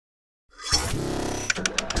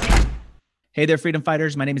Hey there, freedom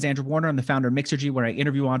fighters. My name is Andrew Warner. I'm the founder of Mixergy, where I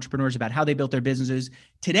interview entrepreneurs about how they built their businesses.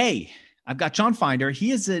 Today, I've got John Finder.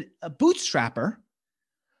 He is a bootstrapper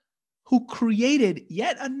who created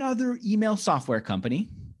yet another email software company.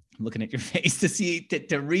 I'm looking at your face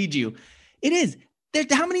to read you. It is.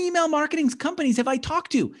 How many email marketing companies have I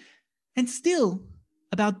talked to? And still,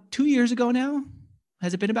 about 2 years ago now,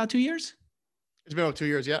 has it been about 2 years? It's been about 2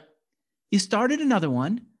 years, yeah. You started another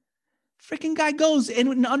one. Freaking guy goes and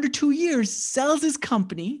in under 2 years sells his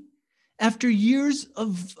company after years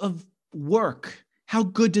of work. How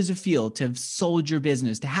good does it feel to have sold your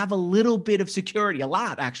business, to have a little bit of security, a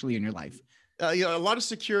lot actually in your life? A lot of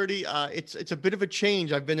security. It's a bit of a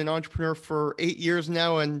change. I've been an entrepreneur for 8 years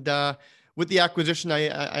now, and with the acquisition,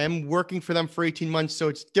 I am working for them for 18 months. So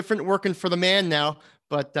it's different working for the man now,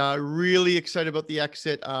 but really excited about the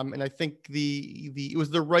exit. And I think it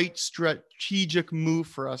was the right strategic move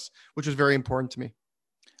for us, which was very important to me.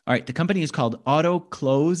 All right. The company is called Auto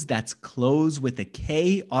Close. That's close with a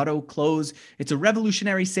K, Auto Close. It's a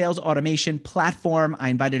revolutionary sales automation platform. I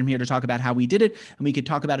invited him here to talk about how we did it, and we could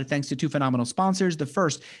talk about it thanks to two phenomenal sponsors. The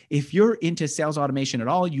first, if you're into sales automation at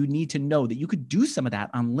all, you need to know that you could do some of that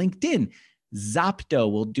on LinkedIn.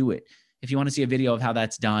 Zopto will do it. If you want to see a video of how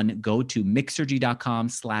that's done, go to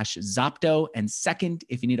mixergy.com/Zopto. And second,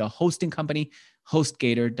 if you need a hosting company,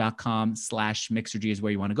 hostgator.com/Mixergy is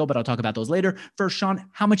where you want to go, but I'll talk about those later. First, Sean,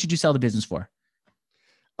 how much did you sell the business for?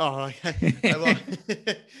 Oh,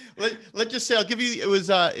 let's just say I'll give you. It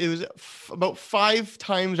was about 5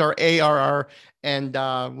 times our ARR, and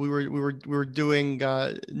we were doing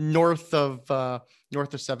north of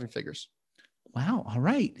 7 figures. Wow. All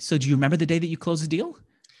right. So do you remember the day that you closed the deal?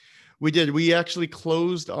 We did. We actually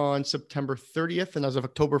closed on September 30th, and as of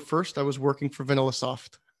October 1st, I was working for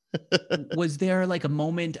VanillaSoft. Was there like a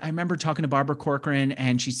moment? I remember talking to Barbara Corcoran,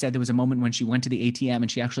 and she said there was a moment when she went to the ATM and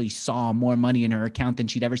she actually saw more money in her account than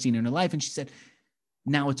she'd ever seen in her life. And she said,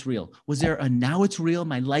 now it's real. Was there a now it's real,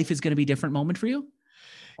 my life is going to be a different moment for you?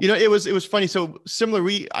 It was funny. So similar,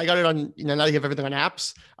 I got it on, now you have everything on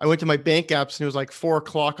apps. I went to my bank apps and it was like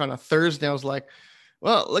 4:00 on a Thursday. I was like,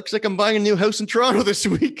 well, it looks like I'm buying a new house in Toronto this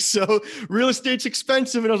week. So real estate's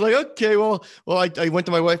expensive. And I was like, okay, well, I went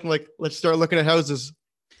to my wife and like, let's start looking at houses.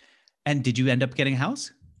 And did you end up getting a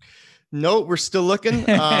house? No, we're still looking.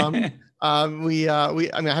 I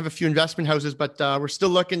have a few investment houses, but we're still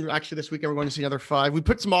looking. Actually, this weekend, we're going to see another 5. We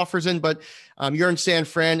put some offers in, but you're in San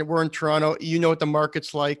Fran, we're in Toronto. You know what the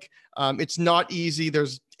market's like. It's not easy.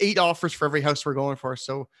 There's 8 offers for every house we're going for.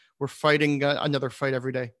 So we're fighting another fight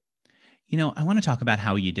every day. I want to talk about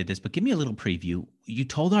how you did this, but give me a little preview. You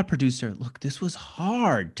told our producer, look, this was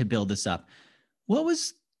hard to build this up. What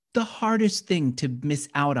was the hardest thing to miss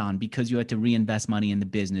out on because you had to reinvest money in the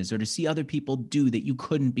business, or to see other people do that you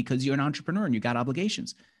couldn't because you're an entrepreneur and you got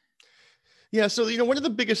obligations? Yeah. So, one of the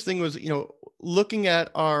biggest thing was, looking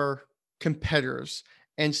at our competitors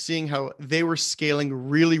and seeing how they were scaling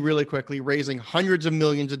really, really quickly, raising hundreds of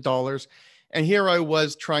millions of dollars. And here I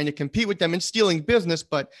was trying to compete with them and stealing business,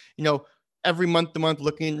 but, every month to month,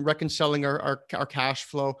 reconciling our cash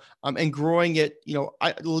flow, and growing it,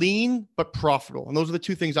 lean, but profitable. And those are the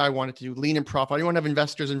 2 things I wanted to do: lean and profitable. I don't want to have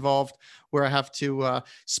investors involved where I have to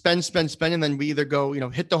spend, and then we either go,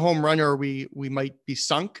 hit the home run, or we might be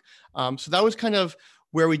sunk. So that was kind of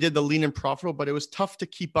where we did the lean and profitable, but it was tough to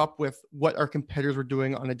keep up with what our competitors were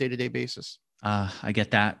doing on a day-to-day basis. I get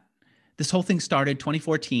that. This whole thing started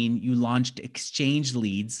 2014. You launched Exchange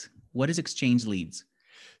Leads. What is Exchange Leads?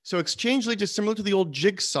 So Exchange Leads is similar to the old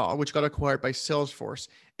Jigsaw, which got acquired by Salesforce.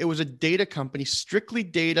 It was a data company, strictly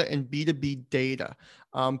data and B2B data,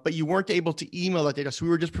 but you weren't able to email that data. So we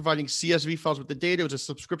were just providing CSV files with the data. It was a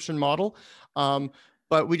subscription model,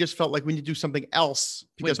 but we just felt like we need to do something else.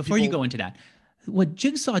 Wait, before you go into that, what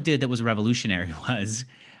Jigsaw did that was revolutionary was,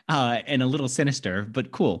 and a little sinister,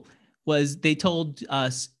 but cool, was they told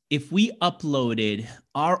us, if we uploaded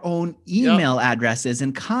our own email addresses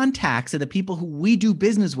and contacts of the people who we do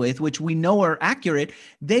business with, which we know are accurate,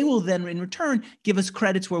 they will then in return give us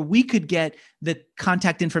credits where we could get the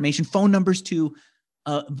contact information, phone numbers to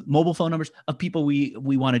mobile phone numbers of people we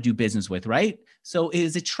want to do business with, right? So it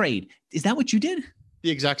is a trade. Is that what you did?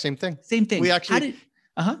 The exact same thing. Same thing. We actually,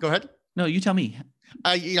 go ahead. No, you tell me.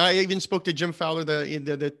 I even spoke to Jim Fowler,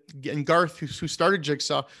 and Garth, who started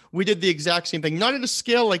Jigsaw. We did the exact same thing, not at a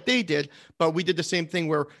scale like they did, but we did the same thing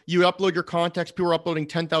where you upload your contacts. People were uploading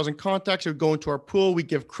 10,000 contacts. It would go into our pool. We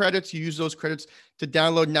give credits. You use those credits to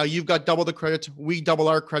download. Now you've got double the credits. We double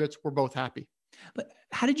our credits. We're both happy. But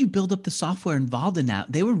how did you build up the software involved in that?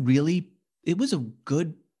 It was a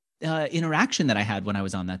good interaction that I had when I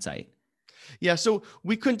was on that site. Yeah, so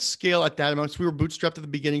we couldn't scale at that amount. So we were bootstrapped at the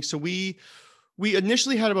beginning. So we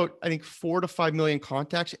initially had about, I think, 4 to 5 million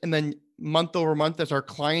contacts, and then month over month, as our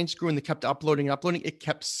clients grew and they kept uploading and uploading, it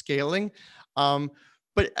kept scaling. Um,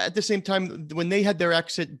 but at the same time, when they had their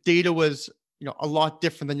exit, data was, a lot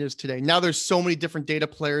different than it is today. Now there's so many different data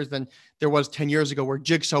players than there was 10 years ago, where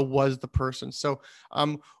Jigsaw was the person. So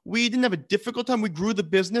we didn't have a difficult time. We grew the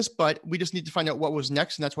business, but we just need to find out what was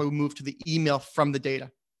next, and that's why we moved to the email from the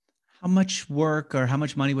data. How much work or how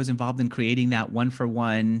much money was involved in creating that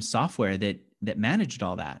one-for-one software that managed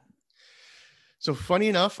all that? So funny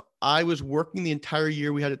enough, I was working the entire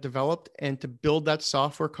year we had it developed, and to build that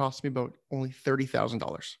software cost me about only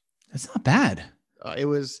 $30,000. That's not bad.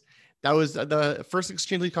 That was the first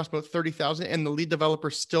exchange lead cost about 30,000, and the lead developer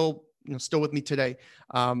still with me today.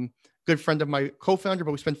 Good friend of my co-founder,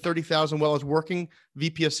 but we spent 30,000 while I was working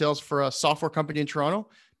VP of sales for a software company in Toronto.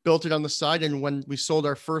 Built it on the side, and when we sold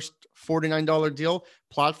our first $49 deal,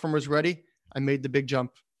 platform was ready. I made the big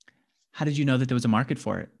jump. How did you know that there was a market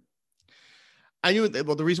for it? I knew that,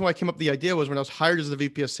 well, the reason why I came up with the idea was when I was hired as the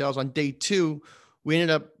VP of sales on day 2, we ended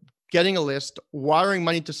up getting a list, wiring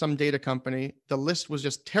money to some data company. The list was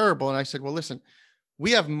just terrible. And I said, well, listen,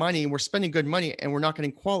 we have money and we're spending good money and we're not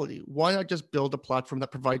getting quality. Why not just build a platform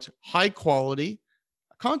that provides high quality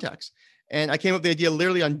contacts? And I came up with the idea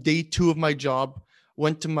literally on day 2 of my job.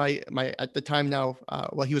 Went to my at the time now,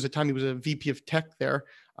 he was a VP of tech there,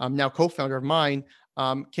 now co-founder of mine,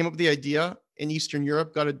 came up with the idea in Eastern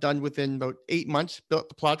Europe, got it done within about 8 months, built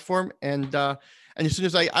the platform. And as soon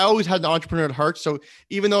as I always had an entrepreneur at heart. So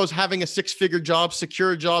even though I was having a 6-figure job,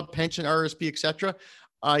 secure job, pension, RSP, et cetera,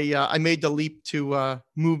 I made the leap to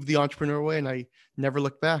move the entrepreneur way, and I never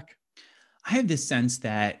looked back. I have this sense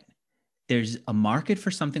that there's a market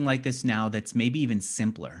for something like this now that's maybe even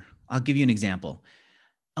simpler. I'll give you an example.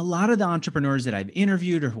 A lot of the entrepreneurs that I've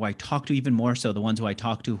interviewed, or who I talk to, even more so the ones who I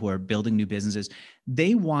talk to who are building new businesses,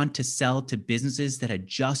 they want to sell to businesses that had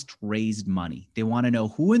just raised money. They want to know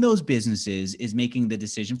who in those businesses is making the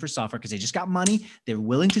decision for software because they just got money, they're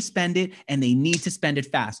willing to spend it, and they need to spend it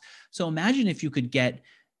fast. So imagine if you could get,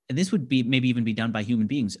 and this would be maybe even be done by human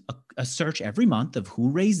beings, a search every month of who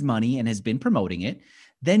raised money and has been promoting it.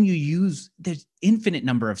 Then there's infinite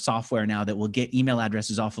number of software now that will get email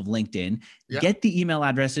addresses off of LinkedIn, get the email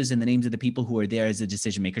addresses and the names of the people who are there as the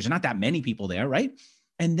decision makers. There's not that many people there, right?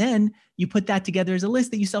 And then you put that together as a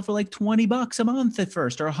list that you sell for like $20 a month at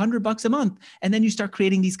first, or $100 a month. And then you start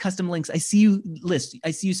creating these custom links. I see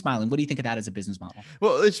you smiling. What do you think of that as a business model?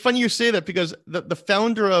 Well, it's funny you say that, because the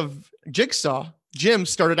founder of Jigsaw, Jim,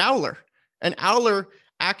 started Owler, and Owler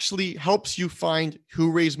actually helps you find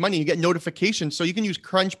who raised money. You get notifications. So you can use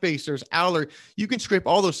Crunchbase, there's Owler. You can scrape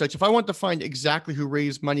all those sites. If I want to find exactly who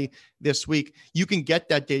raised money this week, you can get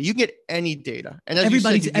that data. You can get any data. And as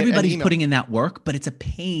everybody's putting in that work, but it's a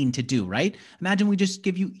pain to do, right? Imagine we just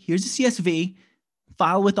give you, here's a CSV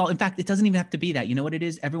file with all, in fact, it doesn't even have to be that. You know what it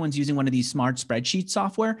is? Everyone's using one of these smart spreadsheet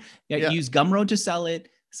software. You use Gumroad to sell it.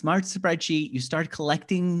 Smart spreadsheet, you start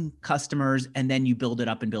collecting customers, and then you build it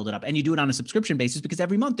up. And you do it on a subscription basis, because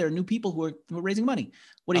every month there are new people who are raising money.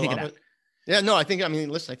 What do you think of that? Yeah, no,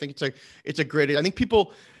 listen, I think it's a great idea. I think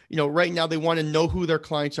people, right now they want to know who their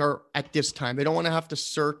clients are at this time. They don't want to have to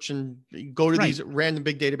search and go to these random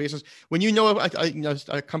big databases. When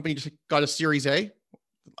a company just got a Series A,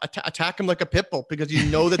 attack them like a pit bull, because you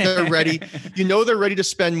know that they're ready. They're ready to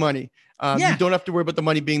spend money. You don't have to worry about the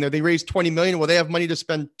money being there. They raised 20 million. Well, they have money to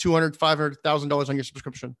spend $200,000, $500,000 on your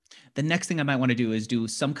subscription. The next thing I might want to do is do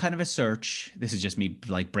some kind of a search. This is just me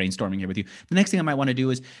like brainstorming here with you. The next thing I might want to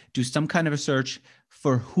do is do some kind of a search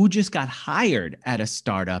for who just got hired at a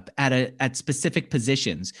startup at specific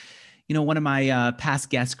positions. One of my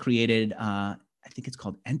past guests created, I think it's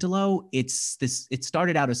called Entelo. It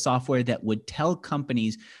started out as software that would tell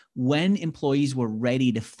companies when employees were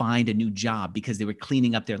ready to find a new job, because they were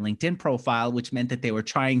cleaning up their LinkedIn profile, which meant that they were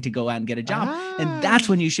trying to go out and get a job. And that's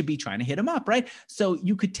when you should be trying to hit them up, right? So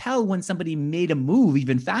you could tell when somebody made a move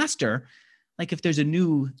even faster. Like if there's a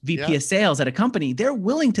new VP of sales at a company, they're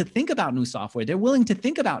willing to think about new software. They're willing to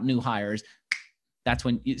think about new hires. That's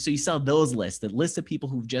when you sell those lists, the list of people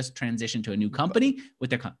who've just transitioned to a new company with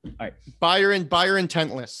their all right. Buyer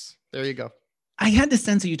intent lists. There you go. I had the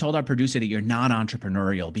sense that you told our producer that you're not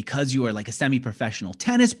entrepreneurial because you are like a semi-professional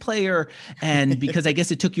tennis player, and because I guess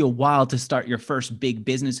it took you a while to start your first big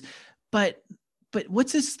business. But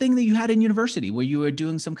what's this thing that you had in university where you were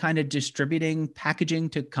doing some kind of distributing packaging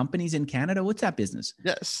to companies in Canada? What's that business?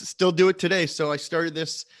 Yes, still do it today. So I started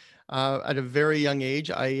this at a very young age.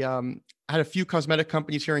 I I had a few cosmetic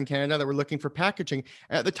companies here in Canada that were looking for packaging.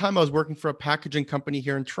 And at the time, I was working for a packaging company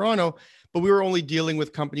here in Toronto, but we were only dealing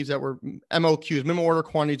with companies that were MOQs, minimum order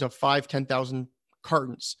quantities of 10,000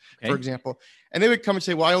 cartons, for example. And they would come and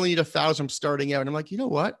say, well, I only need 1,000 starting out. And I'm like, you know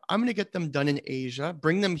what? I'm going to get them done in Asia,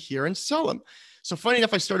 bring them here and sell them. So funny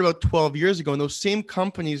enough, I started about 12 years ago, and those same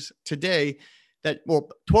companies today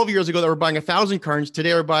 12 years ago that were buying 1,000 cartons,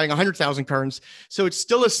 today are buying 100,000 cartons. So it's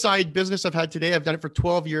still a side business I've had today. I've done it for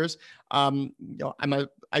 12 years. I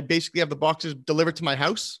basically have the boxes delivered to my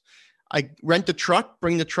house. I rent the truck,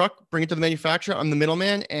 bring it to the manufacturer. I'm the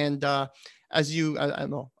middleman. And I don't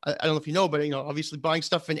know if you know, but obviously buying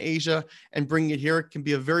stuff in Asia and bringing it here can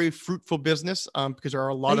be a very fruitful business because there are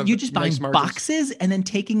a lot of you're just nice buying margins. Boxes and then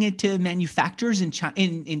taking it to manufacturers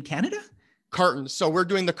in Canada? Cartons. So we're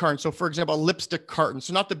doing the cartons. So for example, a lipstick carton.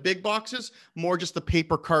 So not the big boxes, more just the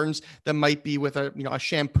paper cartons that might be with a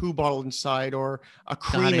shampoo bottle inside or a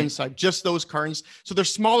cream inside, just those cartons. So they're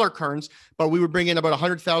smaller cartons, but we would bring in about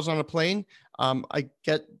 100,000 on a plane. I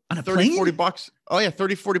get on a 30, 40 bucks. Oh yeah.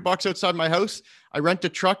 30, 40 bucks outside my house. I rent a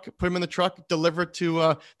truck, put them in the truck, deliver it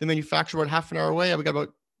to the manufacturer about half an hour away. We got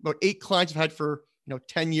about 8 clients I've had for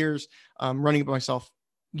 10 years running it by myself.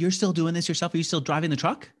 You're still doing this yourself? Are you still driving the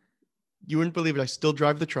truck? You wouldn't believe it. I still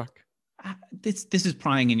drive the truck. This is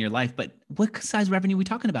prying in your life, but what size revenue are we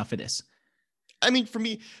talking about for this? I mean, for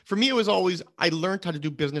me, it was always, I learned how to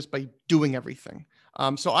do business by doing everything.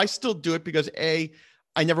 So I still do it because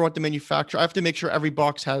I never want the manufacturer. I have to make sure every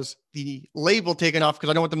box has the label taken off because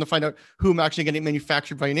I don't want them to find out who I'm actually getting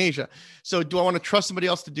manufactured by in Asia. So do I want to trust somebody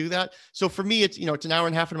else to do that? So for me, it's, it's an hour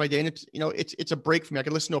and a half of my day, and it's a break for me. I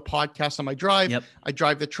can listen to a podcast on my drive. Yep. I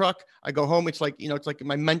drive the truck. I go home. It's like, it's like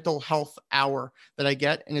my mental health hour that I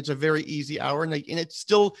get. And it's a very easy hour. And it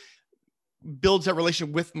still builds that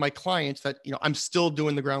relationship with my clients that, I'm still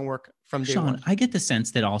doing the groundwork from day one. I get the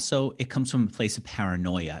sense that also it comes from a place of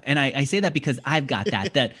paranoia. And I say that because I've got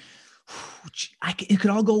that it could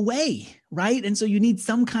all go away, right? And so you need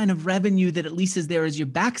some kind of revenue that at least is there as your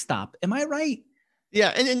backstop. Am I right? Yeah.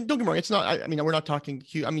 And don't get me wrong. It's not, we're not talking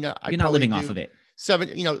huge. You're not living off of it.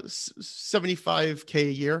 75K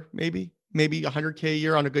a year, maybe 100K a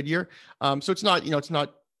year on a good year. So it's not,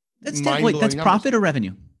 that's profit or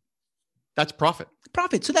revenue? That's profit.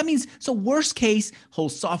 So that means, worst case, whole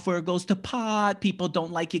software goes to pot. People don't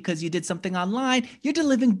like it because you did something online. You're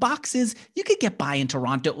delivering boxes. You could get by in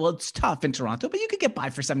Toronto. Well, it's tough in Toronto, but you could get by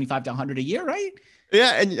for 75 to 100 a year, right?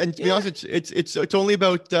 Yeah. And to be honest, it's only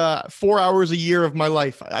about 4 hours a year of my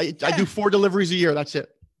life. I do 4 deliveries a year. That's it.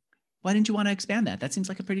 Why didn't you want to expand that? That seems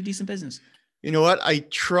like a pretty decent business. You know what? I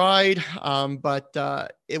tried, but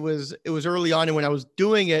it was early on. And when I was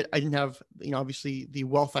doing it, I didn't have, obviously the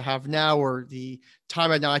wealth I have now or the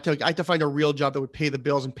time I now. I had to find a real job that would pay the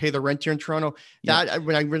bills and pay the rent here in Toronto. Yep. That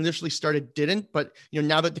when I initially started, didn't. But,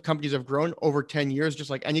 now that the companies have grown over 10 years,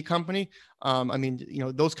 just like any company,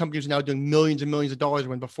 those companies are now doing millions and millions of dollars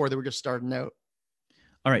when before they were just starting out.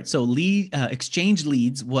 All right. So Exchange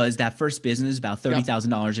Leads was that first business, about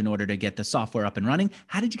 $30,000 in order to get the software up and running.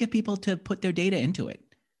 How did you get people to put their data into it?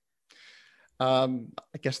 I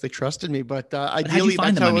guess they trusted me, but ideally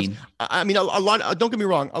that's how it was. A lot, don't get me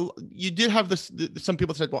wrong. You did have some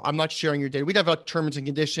people said, well, I'm not sharing your data. We'd have terms and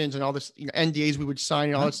conditions and all this, NDAs we would sign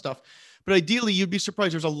and all that stuff. But ideally you'd be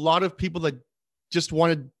surprised. There's a lot of people that just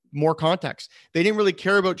wanted more contacts. They didn't really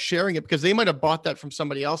care about sharing it because they might have bought that from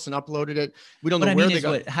somebody else and uploaded it. We don't know where they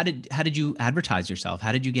got it. How did you advertise yourself?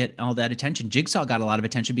 How did you get all that attention? Jigsaw got a lot of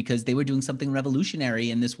attention because they were doing something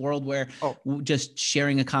revolutionary in this world where just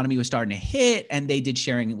sharing economy was starting to hit, and they did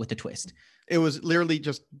sharing with a twist. It was literally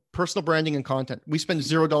just personal branding and content. We spent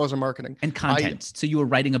 $0 on marketing and content. So you were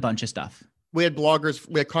writing a bunch of stuff. We had bloggers,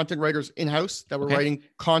 we had content writers in-house that were writing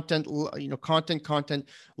content, content,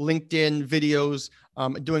 LinkedIn videos,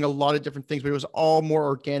 doing a lot of different things, but it was all more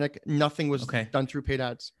organic. Nothing was done through paid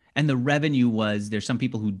ads. And the revenue was, there's some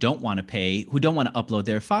people who don't want to pay, who don't want to upload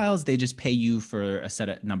their files. They just pay you for a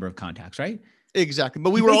set number of contacts, right? Exactly. But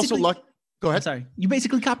we were also lucky. Go ahead. Sorry. You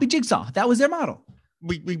basically copied Jigsaw. That was their model.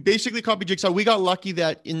 We basically copied Jigsaw. We got lucky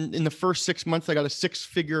that in the first 6 months, I got a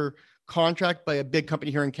 6-figure contract by a big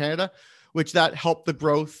company here in Canada, which that helped the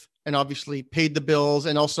growth and obviously paid the bills.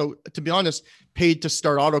 And also, to be honest, paid to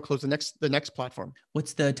start AutoClose, the next platform.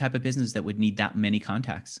 What's the type of business that would need that many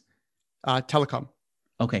contacts? Telecom.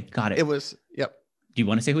 Okay. Got it. It was, yep. Do you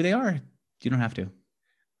want to say who they are? You don't have to.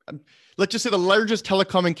 Let's just say the largest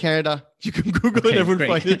telecom in Canada. You can Google it. Everyone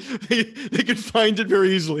find it. They can find it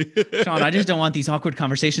very easily. Sean, I just don't want these awkward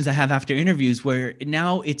conversations I have after interviews where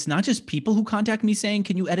now it's not just people who contact me saying,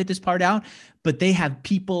 can you edit this part out? But they have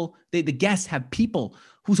people, the guests have people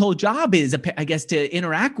whose whole job is, I guess, to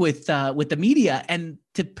interact with the media and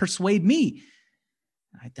to persuade me.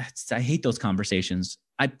 I hate those conversations.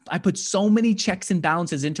 I put so many checks and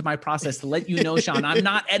balances into my process to let you know, Sean, I'm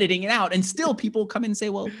not editing it out. And still people come in and say,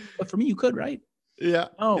 well, but for me, you could, right? Yeah.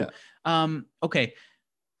 Oh, yeah. Okay.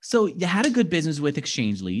 So you had a good business with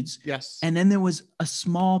exchange leads. Yes. And then there was a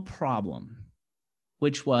small problem,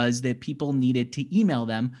 which was that people needed to email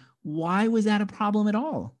them. Why was that a problem at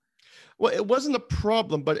all? Well, it wasn't a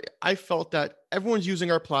problem, but I felt that everyone's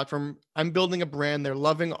using our platform. I'm building a brand. They're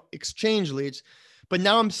loving exchange leads. But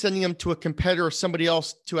now I'm sending them to a competitor or somebody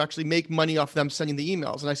else to actually make money off them sending the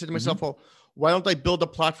emails. And I said to myself, well, why don't I build a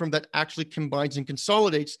platform that actually combines and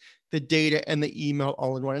consolidates the data and the email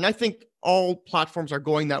all in one? And I think all platforms are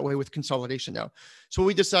going that way with consolidation now. So what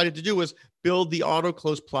we decided to do was build the auto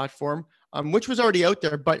close platform, which was already out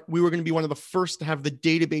there, but we were going to be one of the first to have the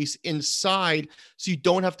database inside. So you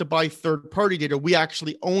don't have to buy third-party data. We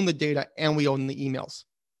actually own the data and we own the emails.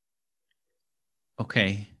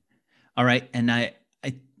 Okay. All right. And I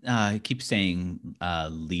keep saying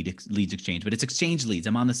leads exchange, but it's exchange leads.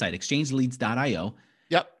 I'm on the site, exchangeleads.io.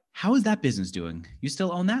 Yep. How is that business doing? You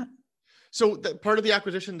still own that? So part of the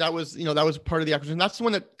acquisition, that was part of the acquisition. That's the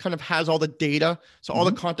one that kind of has all the data. So all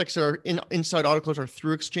the contacts that are inside AutoClose are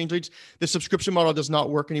through exchange leads. The subscription model does not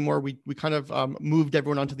work anymore. We kind of moved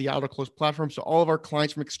everyone onto the AutoClose platform. So all of our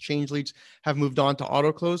clients from exchange leads have moved on to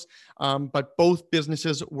AutoClose. But both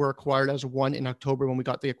businesses were acquired as one in October when we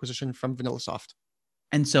got the acquisition from VanillaSoft.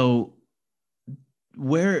 And so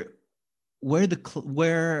so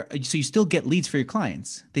you still get leads for your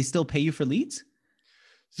clients? They still pay you for leads?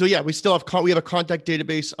 So yeah, we have a contact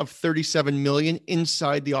database of 37 million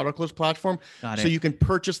inside the AutoClose platform. Got it. So you can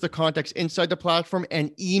purchase the contacts inside the platform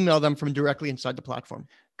and email them from directly inside the platform.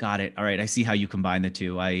 Got it. All right. I see how you combine the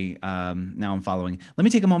two. Now I'm following. Let me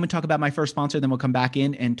take a moment, talk about my first sponsor, then we'll come back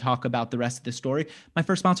in and talk about the rest of the story. My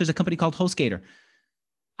first sponsor is a company called HostGator.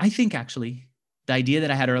 I think actually the idea that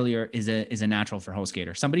I had earlier is a natural for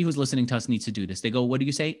HostGator. Somebody who's listening to us needs to do this. They go, what do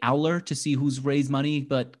you say? Owler to see who's raised money,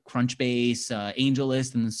 but Crunchbase,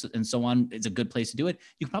 AngelList, and so on is a good place to do it.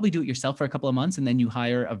 You can probably do it yourself for a couple of months, and then you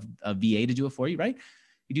hire a VA to do it for you, right?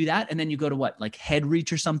 You do that, and then you go to what, like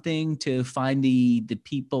HeadReach or something to find the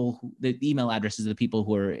people, the email addresses of the people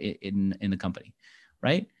who are in the company,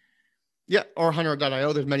 right? Yeah, or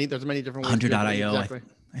Hunter.io. There's many different ways. Hunter.io. Exactly.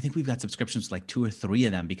 I think we've got subscriptions to like 2 or 3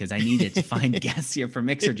 of them because I needed to find guests here for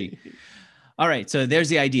Mixergy. All right. So there's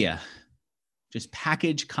the idea. Just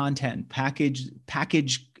package content, package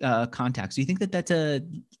contacts. Do you think that that's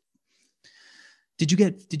did you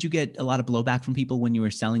get a lot of blowback from people when you were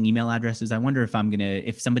selling email addresses? I wonder if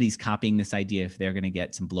somebody's copying this idea, if they're going to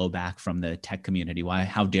get some blowback from the tech community.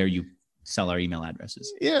 How dare you sell our email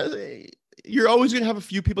addresses? Yeah. You're always going to have a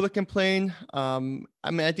few people that complain. I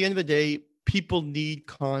mean, at the end of the day, people need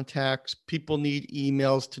contacts. People need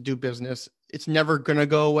emails to do business. It's never going to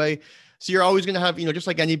go away. So you're always going to have, just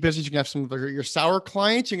like any business, you can have some of your sour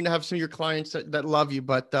clients. You're going to have some of your clients that love you.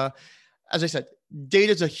 But as I said,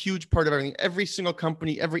 data is a huge part of everything. Every single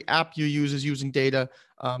company, every app you use is using data.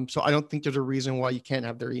 So I don't think there's a reason why you can't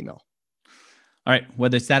have their email. All right.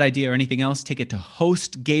 Whether it's that idea or anything else, take it to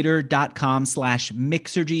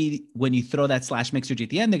hostgator.com/Mixergy. When you throw that /Mixergy at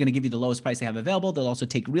the end, they're going to give you the lowest price they have available. They'll also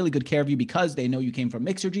take really good care of you because they know you came from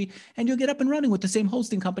Mixergy, and you'll get up and running with the same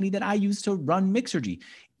hosting company that I use to run Mixergy.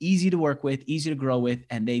 Easy to work with, easy to grow with,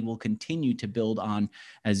 and they will continue to build on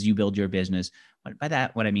as you build your business. But by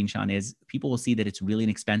that, what I mean, Sean, is people will see that it's really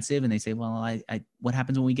inexpensive and they say, well, what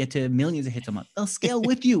happens when we get to millions of hits a month? They'll scale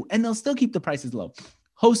with you and they'll still keep the prices low.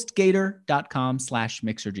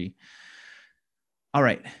 hostgator.com/Mixergy. All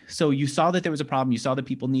right. So you saw that there was a problem. You saw that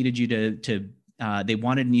people needed you they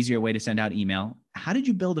wanted an easier way to send out email. How did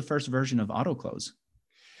you build the first version of AutoClose?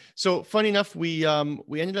 So funny enough, we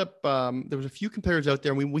ended up, there was a few competitors out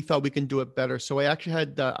there and we thought we can do it better. So I actually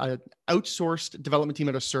had an outsourced development team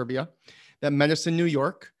out of Serbia that met us in New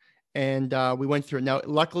York. And we went through it. Now,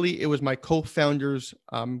 luckily, it was my co-founder's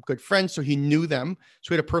good friend. So he knew them.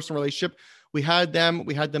 So we had a personal relationship. We had them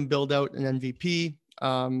build out an MVP.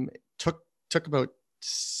 Took about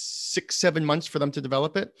 6-7 months for them to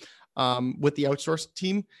develop it with the outsourced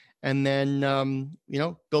team. And then,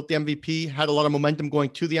 built the MVP, had a lot of momentum going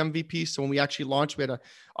to the MVP. So when we actually launched, we had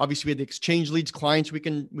the exchange leads clients we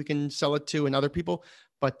can sell it to and other people.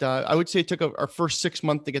 But I would say it took our first 6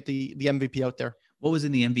 months to get the MVP out there. What was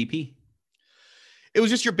in the MVP? It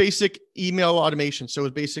was just your basic email automation. So it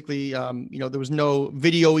was basically, there was no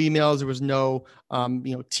video emails. There was no,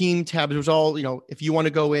 team tabs. It was all, if you want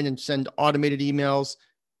to go in and send automated emails,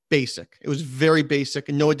 basic. It was very basic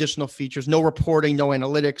and no additional features, no reporting, no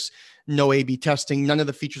analytics, no A/B testing, none of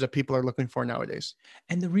the features that people are looking for nowadays.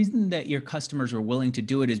 And the reason that your customers were willing to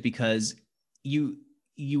do it is because you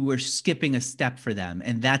were skipping a step for them.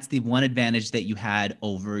 And that's the one advantage that you had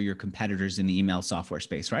over your competitors in the email software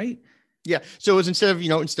space, right? Yeah. So it was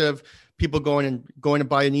instead of people going to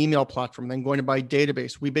buy an email platform, then going to buy a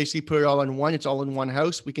database, we basically put it all in one. It's all in one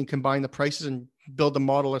house. We can combine the prices and build a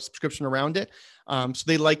model or subscription around it. So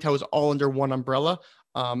they liked how it was all under one umbrella,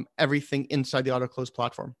 everything inside the AutoClose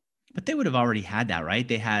platform. But they would have already had that, right?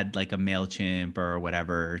 They had like a MailChimp or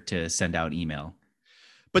whatever to send out email.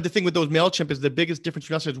 But the thing with those MailChimp is the biggest difference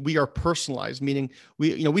for us is we are personalized, meaning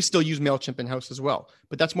we still use MailChimp in-house as well,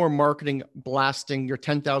 but that's more marketing, blasting your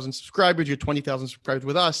 10,000 subscribers, your 20,000 subscribers.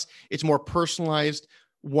 With us, it's more personalized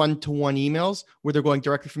one-to-one emails where they're going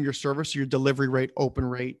directly from your server. So your delivery rate, open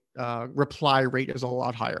rate, reply rate is a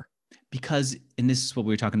lot higher. Because, and this is what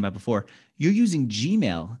we were talking about before, you're using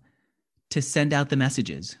Gmail to send out the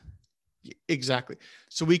messages. Exactly.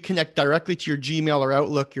 So we connect directly to your Gmail or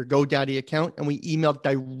Outlook, your GoDaddy account, and we email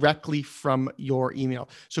directly from your email.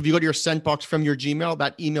 So if you go to your sent box from your Gmail,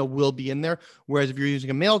 that email will be in there. Whereas if you're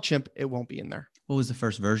using a MailChimp, it won't be in there. What was the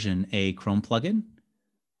first version? A Chrome plugin?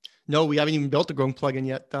 No, we haven't even built a Chrome plugin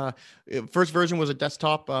yet. First version was a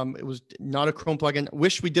desktop. It was not a Chrome plugin.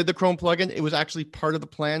 Wish we did the Chrome plugin. It was actually part of the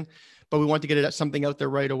plan, but we wanted to get something out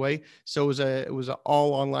there right away. So it was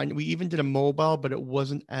all online. We even did a mobile, but it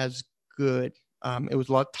wasn't as good. It was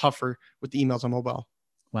a lot tougher with the emails on mobile.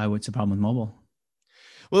 Why? What's the problem with mobile?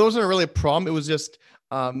 Well, it wasn't really a problem. It was just,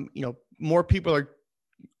 more people are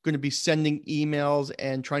going to be sending emails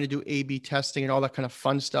and trying to do A/B testing and all that kind of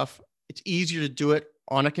fun stuff. It's easier to do it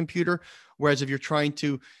on a computer. Whereas if you're trying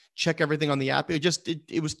to check everything on the app,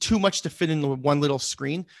 it was too much to fit in one little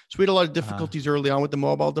screen. So we had a lot of difficulties early on with the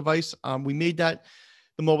mobile device. We made the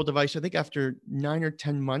mobile device, I think after 9 or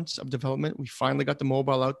 10 months of development, we finally got the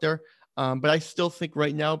mobile out there. But I still think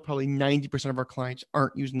right now, probably 90% of our clients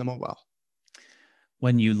aren't using the mobile.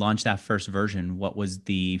 When you launched that first version, what was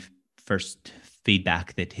the first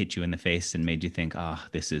feedback that hit you in the face and made you think,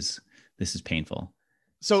 this is painful?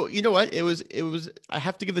 So you know what? It was, I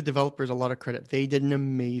have to give the developers a lot of credit. They did an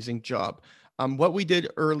amazing job. What we did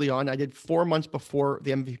early on, I did 4 months before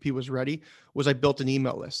the MVP was ready, was I built an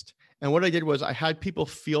email list. And what I did was I had people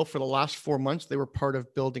feel for the last 4 months, they were part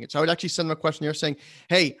of building it. So I would actually send them a questionnaire saying,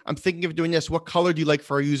 hey, I'm thinking of doing this. What color do you like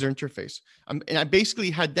for our user interface? And I basically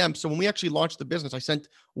had them. So when we actually launched the business, I sent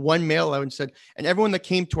one mail out and said, and everyone that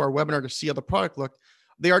came to our webinar to see how the product looked,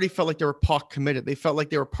 they already felt like they were POC committed. They felt like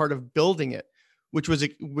they were part of building it, which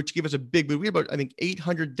gave us a big, we had about, I think,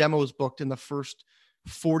 800 demos booked in the first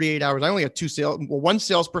 48 hours. I only had one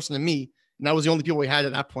salesperson and me, and that was the only people we had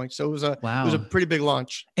at that point. So it was a pretty big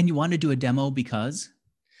launch. And you wanted to do a demo because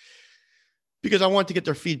I wanted to get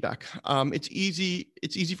their feedback. It's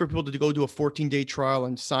easy for people to go do a 14-day trial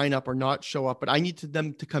and sign up or not show up, but I needed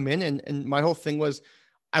them to come in. And my whole thing was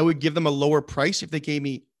I would give them a lower price if they gave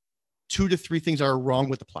me 2 to 3 things that are wrong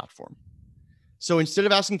with the platform. So instead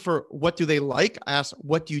of asking for what do they like, I asked,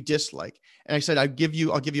 what do you dislike? And I said, I'll give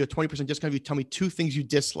you a 20% discount if you tell me 2 things you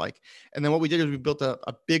dislike. And then what we did is we built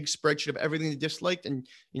a big spreadsheet of everything they disliked, and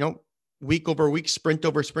week over week, sprint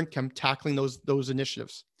over sprint, kept tackling those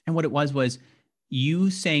initiatives. And what it was you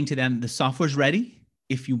saying to them, the software's ready.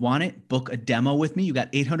 If you want it, book a demo with me. You got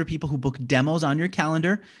 800 people who book demos on your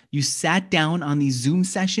calendar. You sat down on these Zoom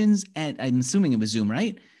sessions, and I'm assuming it was Zoom,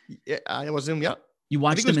 right? Yeah, it was Zoom. Yeah. You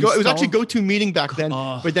watched them install. It was actually GoToMeeting back then,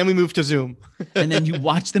 but then we moved to Zoom. And then you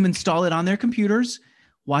watch them install it on their computers,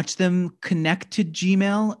 watch them connect to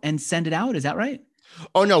Gmail and send it out. Is that right?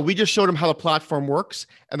 Oh no, we just showed them how the platform works.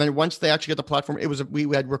 And then once they actually get the platform,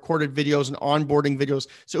 we had recorded videos and onboarding videos.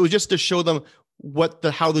 So it was just to show them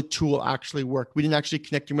how the tool actually worked. We didn't actually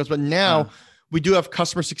connect emails, but now we do have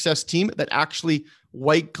customer success team that actually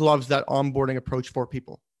white gloves that onboarding approach for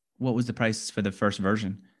people. What was the price for the first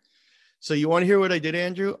version? So you want to hear what I did,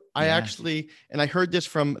 Andrew? I I heard this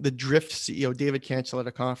from the Drift CEO, David Cancel, at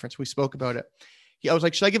a conference. We spoke about it. I was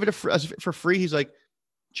like, should I give it for free? He's like,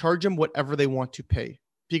 charge them whatever they want to pay,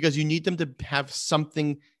 because you need them to have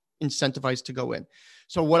something incentivized to go in.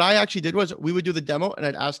 So what I actually did was we would do the demo and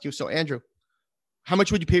I'd ask you, so Andrew, how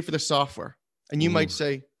much would you pay for the software? And you might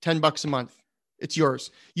say $10 a month. It's yours.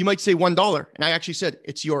 You might say $1. And I actually said,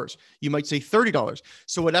 it's yours. You might say $30.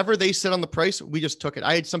 So whatever they said on the price, we just took it.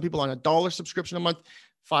 I had some people on $1 subscription a month,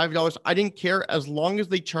 $5. I didn't care. As long as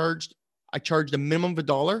I charged a minimum of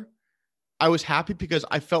 $1. I was happy because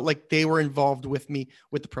I felt like they were involved with me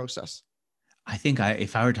with the process. I think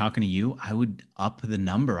if I were talking to you, I would up the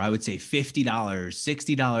number. I would say $50,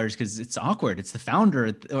 $60, because it's awkward. It's the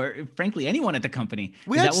founder or frankly, anyone at the company.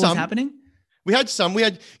 We Is had that what was some. happening? We had some. We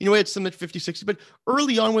had some at 50, 60, but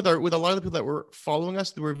early on with a lot of the people that were following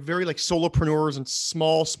us, they were very like solopreneurs and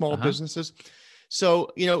small businesses.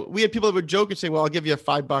 So, we had people that would joke and say, well, I'll give you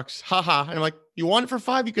 $5. Haha. And I'm like, you want it for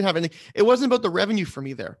 $5? You can have it. It wasn't about the revenue for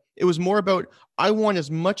me there. It was more about, I want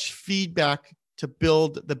as much feedback to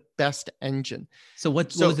build the best engine. So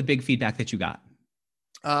what was the big feedback that you got?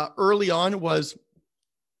 Early on was,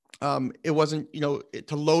 it wasn't,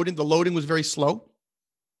 the loading was very slow.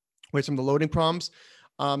 We had some of the loading problems.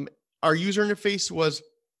 Our user interface was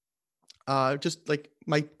just like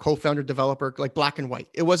my co-founder developer, like black and white.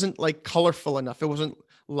 It wasn't like colorful enough. It wasn't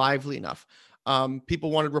lively enough. People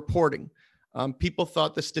wanted reporting. People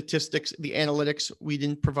thought the statistics, the analytics, we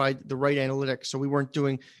didn't provide the right analytics. So we weren't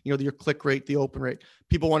doing, your click rate, the open rate.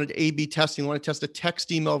 People wanted A/B testing, wanted to test a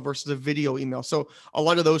text email versus a video email. So a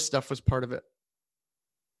lot of those stuff was part of it.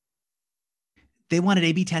 They wanted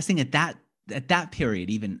A/B testing at that period,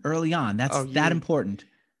 even early on. That's that important.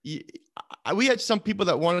 We had some people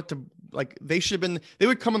that wanted to, like, they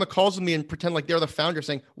would come on the calls with me and pretend like they're the founder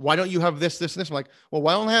saying, why don't you have this, this, and this? I'm like, well,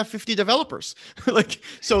 why don't I have 50 developers?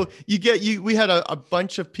 So we had a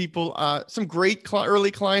bunch of people, some great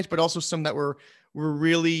early clients, but also some that were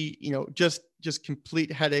really, just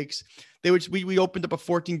complete headaches. We opened up a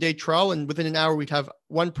 14-day trial, and within an hour we'd have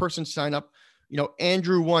one person sign up,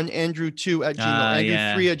 Andrew 1, Andrew 2 at Gmail,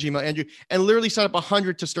 Andrew 3 at Gmail, and literally set up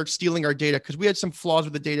 100 to start stealing our data, because we had some flaws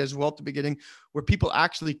with the data as well at the beginning, where people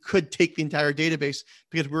actually could take the entire database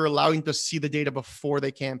because we were allowing them to see the data before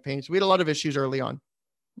they campaigned. So we had a lot of issues early on.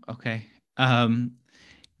 Okay.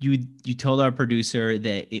 You told our producer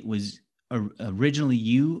that it was originally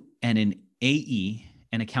you and an AE,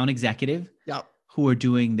 an account executive, who were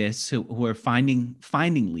doing this, who were finding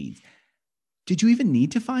leads. Did you even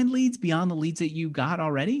need to find leads beyond the leads that you got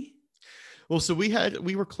already? Well, so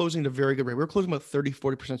we were closing at a very good rate. We were closing about 30,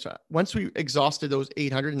 40%. So once we exhausted those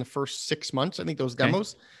 800 in the first 6 months, I think those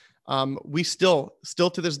demos, we still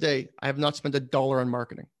to this day, I have not spent $1 on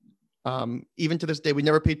marketing. Even to this day, we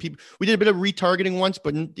never paid people. We did a bit of retargeting once,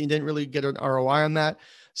 but you didn't really get an ROI on that.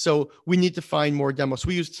 So we need to find more demos.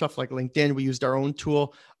 We used stuff like LinkedIn. We used our own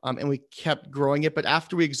tool, and we kept growing it. But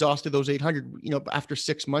after we exhausted those 800, after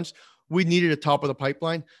 6 months, we needed a top of the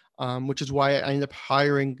pipeline, which is why I ended up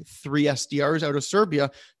hiring 3 SDRs out of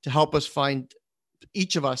Serbia to help us find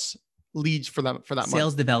each of us leads for that Sales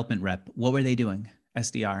month. Development rep. What were they doing?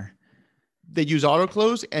 SDR. They use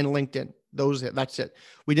AutoClose and LinkedIn. That's it.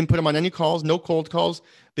 We didn't put them on any calls, no cold calls.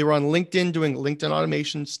 They were on LinkedIn doing LinkedIn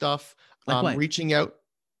automation stuff, reaching out.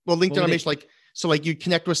 Well, LinkedIn automation, like you'd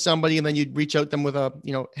connect with somebody and then you'd reach out them with a,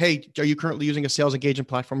 hey, are you currently using a sales engagement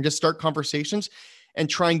platform? Just start conversations and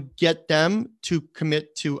try and get them to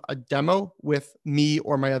commit to a demo with me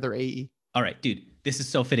or my other AE. All right, dude, this is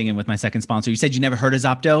so fitting in with my second sponsor. You said you never heard of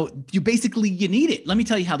Zopto. You need it. Let me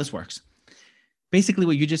tell you how this works. Basically,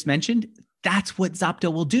 what you just mentioned, that's what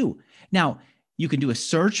Zopto will do. Now, you can do a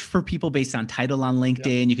search for people based on title on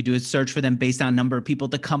LinkedIn. Yep. You could do a search for them based on number of people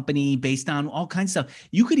at the company, based on all kinds of stuff.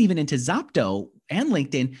 You could even into Zopto and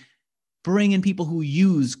LinkedIn, bring in people who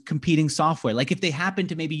use competing software. Like if they happen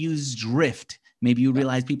to maybe use Drift, maybe you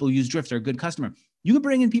realize people who use Drift are a good customer. You could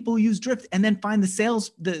bring in people who use Drift and then find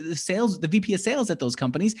the VP of sales at those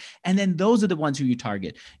companies. And then those are the ones who you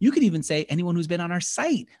target. You could even say anyone who's been on our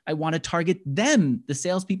site, I want to target them, the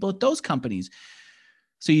salespeople at those companies.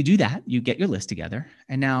 So you do that, you get your list together.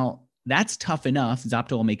 And now that's tough enough.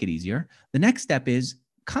 Zopto will make it easier. The next step is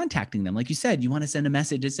contacting them. Like you said, you want to send a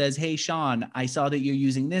message that says, hey, Sean, I saw that you're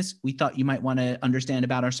using this. We thought you might want to understand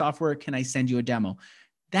about our software. Can I send you a demo?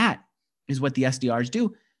 That is what the SDRs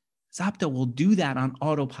do. Zopto will do that on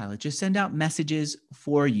autopilot. Just send out messages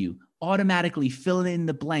for you, automatically fill in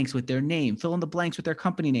the blanks with their name, fill in the blanks with their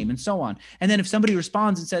company name, and so on. And then if somebody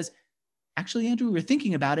responds and says, actually, Andrew, we were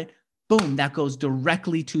thinking about it, boom, that goes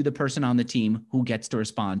directly to the person on the team who gets to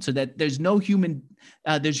respond, so that there's no human,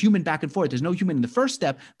 there's human back and forth. There's no human in the first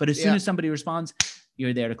step, but as soon as somebody responds,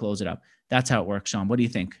 you're there to close it up. That's how it works, Sean. What do you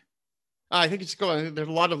think? I think it's going. There's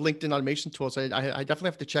a lot of LinkedIn automation tools. I definitely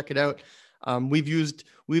have to check it out. We've used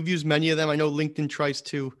many of them. I know LinkedIn tries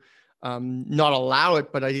to not allow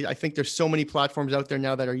it, but I think there's so many platforms out there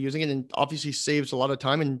now that are using it, and obviously saves a lot of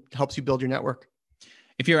time and helps you build your network.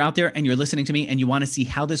 If you're out there and you're listening to me and you want to see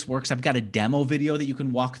how this works, I've got a demo video that you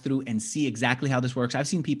can walk through and see exactly how this works. I've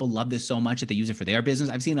seen people love this so much that they use it for their business.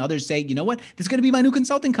 I've seen others say, you know what, this is going to be my new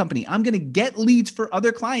consulting company. I'm going to get leads for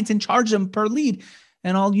other clients and charge them per lead.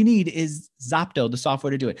 And all you need is Zopto, the software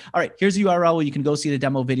to do it. All right, here's the URL where you can go see the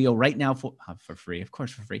demo video right now for free. Of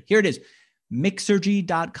course, for free. Here it is.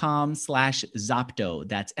 Mixergy.com/Zopto.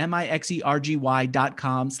 That's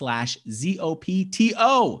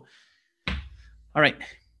MIXERGY.com/ZOPTO. All right.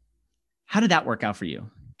 How did that work out for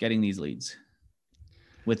you, getting these leads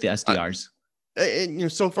with the SDRs?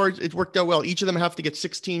 And so far it's worked out well. Each of them have to get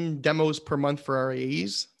 16 demos per month for our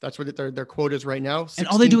AEs. That's what their quota is right now. And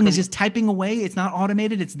all they're doing is just typing away. It's not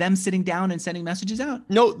automated. It's them sitting down and sending messages out.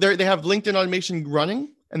 No, they have LinkedIn automation running,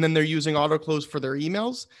 and then they're using AutoClose for their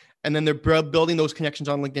emails. And then they're building those connections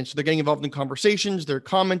on LinkedIn. So they're getting involved in conversations. They're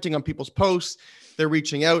commenting on people's posts. They're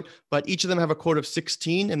reaching out, but each of them have a quota of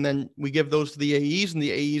 16. And then we give those to the AEs, and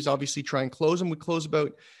the AEs obviously try and close them. We close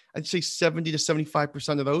about, I'd say 70 to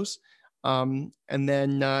 75% of those. And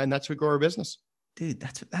that's what we grow our business. Dude,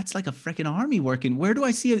 that's like a freaking army working. Where do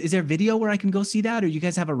I see it? Is there a video where I can go see that? Or you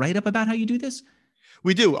guys have a write-up about how you do this?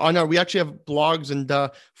 We do. We actually have blogs, and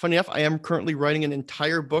funny enough, I am currently writing an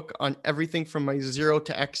entire book on everything from my zero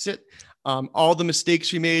to exit, all the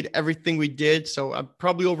mistakes we made, everything we did. So I'm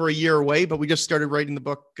probably over a year away, but we just started writing the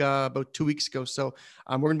book about 2 weeks ago. So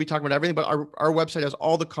we're going to be talking about everything, but our website has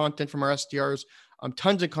all the content from our SDRs,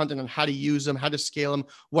 tons of content on how to use them, how to scale them,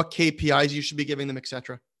 what KPIs you should be giving them,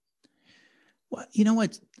 etc. Well, you know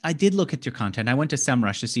what? I did look at your content. I went to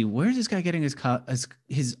SEMrush to see where's this guy getting his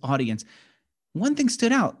audience. One thing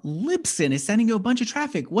stood out. Libsyn is sending you a bunch of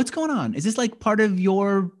traffic. What's going on? Is this like part of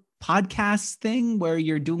your podcast thing where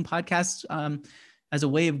you're doing podcasts as a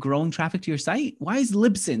way of growing traffic to your site? Why is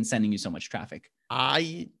Libsyn sending you so much traffic?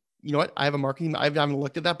 You know what? I have a marketing. I haven't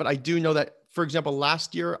looked at that, but I do know that, for example,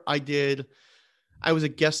 last year I was a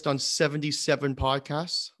guest on 77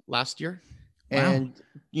 podcasts last year. Wow. And,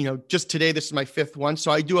 just today, this is my 5th one.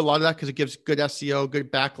 So I do a lot of that because it gives good SEO, good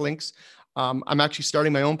backlinks. I'm actually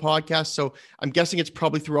starting my own podcast. So I'm guessing it's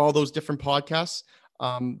probably through all those different podcasts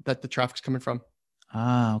that the traffic's coming from.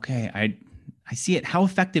 Okay. I see it. How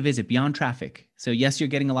effective is it beyond traffic? So yes, you're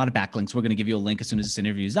getting a lot of backlinks. We're going to give you a link as soon as this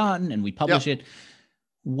interview is done and we publish it.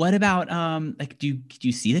 What about, do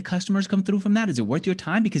you see the customers come through from that? Is it worth your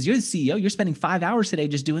time? Because you're the CEO, you're spending 5 hours today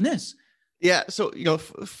just doing this. Yeah. So,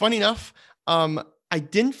 funny enough, I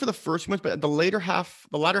didn't for the first month, but the latter half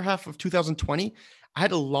of 2020, I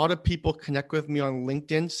had a lot of people connect with me on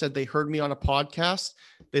LinkedIn, said they heard me on a podcast.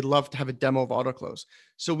 They'd love to have a demo of AutoClose.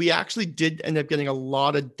 So we actually did end up getting a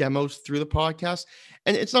lot of demos through the podcast.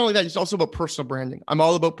 And it's not only that, it's also about personal branding. I'm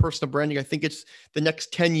all about personal branding. I think it's the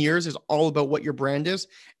next 10 years is all about what your brand is.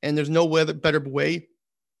 And there's no better way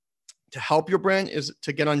to help your brand is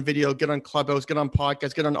to get on video, get on Clubhouse, get on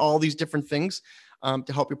podcasts, get on all these different things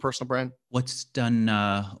to help your personal brand. What's done?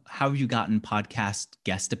 How have you gotten podcast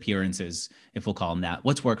guest appearances, if we'll call them that?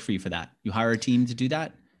 What's worked for you for that? You hire a team to do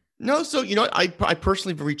that? No. So, I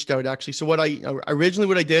personally reached out actually. So what I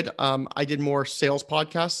did, I did more sales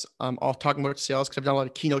podcasts, all talking about sales because I've done a lot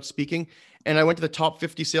of keynote speaking. And I went to the top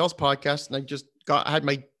 50 sales podcasts and I had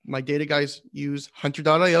my data guys use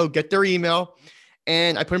hunter.io, get their email.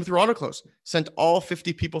 And I put them through AutoClose, sent all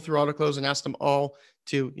 50 people through AutoClose and asked them all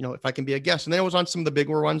to, if I can be a guest. And then I was on some of the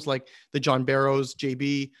bigger ones like the John Barrows,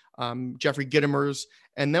 JB, Jeffrey Gittimers.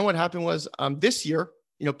 And then what happened was this year,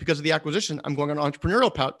 because of the acquisition, I'm going on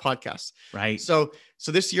entrepreneurial podcasts. Right. So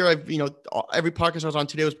this year I've, every podcast I was on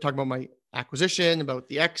today was talking about my acquisition, about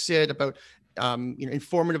the exit, about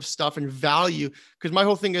informative stuff and value. Because my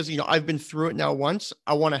whole thing is, I've been through it now once.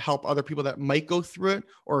 I want to help other people that might go through it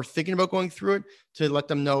or are thinking about going through it to let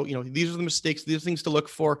them know, these are the mistakes, these are things to look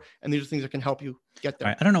for, and these are things that can help you get there.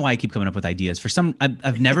 Right. I don't know why I keep coming up with ideas.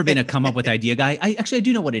 I've never been a come up with idea guy. I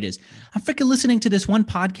do know what it is. I'm freaking listening to this one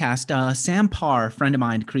podcast. Sam Parr, a friend of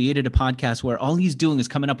mine, created a podcast where all he's doing is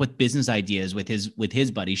coming up with business ideas with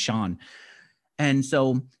his buddy, Sean. And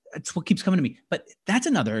so that's what keeps coming to me. But that's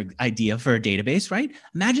another idea for a database, right?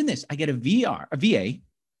 Imagine this. I get a VA.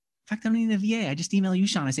 In fact, I don't need a VA. I just email you,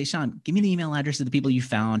 Sean. I say, Sean, give me the email address of the people you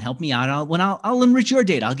found. Help me out. I'll enrich your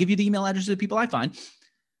data. I'll give you the email address of the people I find.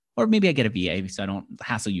 Or maybe I get a VA so I don't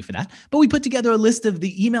hassle you for that. But we put together a list of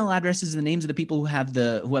the email addresses and the names of the people who have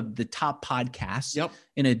the top podcasts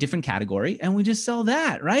in a different category. And we just sell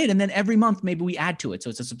that, right? And then every month, maybe we add to it. So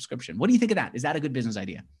it's a subscription. What do you think of that? Is that a good business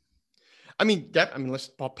idea?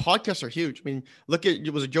 Podcasts are huge. Look at,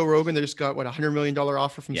 it was a Joe Rogan that just got $100 million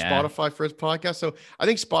offer from Spotify for his podcast. So I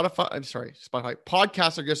think Spotify,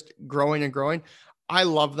 podcasts are just growing and growing. I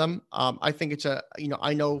love them. I think it's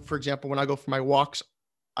I know, for example, when I go for my walks,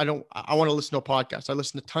 I want to listen to a podcast. I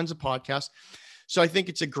listen to tons of podcasts. So I think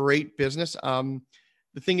it's a great business.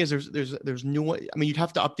 The thing is there's new one. You'd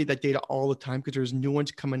have to update that data all the time because there's new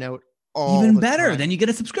ones coming out all even the better. time. Then you get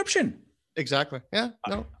a subscription. Exactly. Yeah.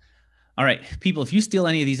 No. All right, people, if you steal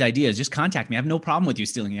any of these ideas, just contact me. I have no problem with you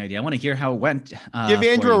stealing the idea. I want to hear how it went Give for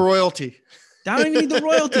Andrew a you. royalty. I don't even need the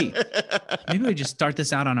royalty. Maybe we just start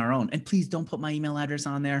this out on our own. And please don't put my email address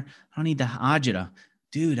on there. I don't need the agita.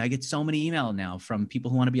 Dude, I get so many email now from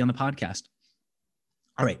people who want to be on the podcast.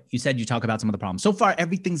 All right, you said you talk about some of the problems. So far,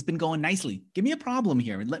 everything's been going nicely. Give me a problem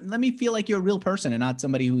here. Let me feel like you're a real person and not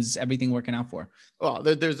somebody who's everything working out for. Well,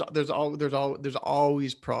 there's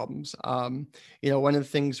always problems. One of the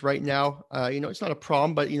things right now, it's not a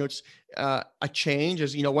problem, but it's a change.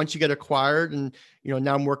 Is once you get acquired, and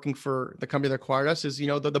now I'm working for the company that acquired us. Is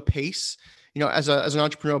the pace. As an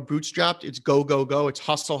entrepreneur, bootstrapped, it's go, go, go. It's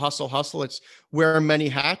hustle, hustle, hustle. It's wear many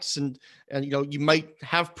hats, and you might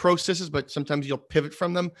have processes, but sometimes you'll pivot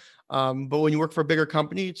from them. But when you work for a bigger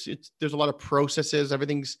company, it's there's a lot of processes.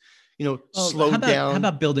 Everything's slowed down. How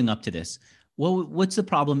about building up to this? Well, what's the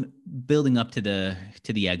problem building up to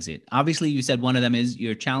the exit? Obviously, you said one of them is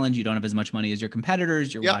your challenge. You don't have as much money as your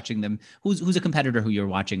competitors. You're watching them. Who's a competitor who you're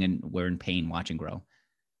watching and we're in pain watching grow?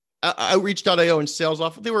 Outreach.io and Sales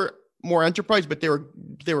Off. They were more enterprise, but they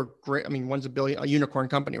were great. I mean, one's a unicorn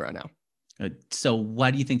company right now. So why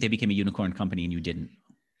do you think they became a unicorn company and you didn't?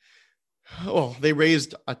 Oh, they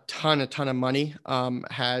raised a ton of money.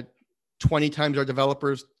 Had 20 times our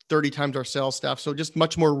developers, 30 times our sales staff. So just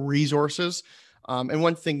much more resources. And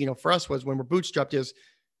one thing, for us was when we're bootstrapped is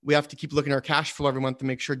we have to keep looking at our cash flow every month to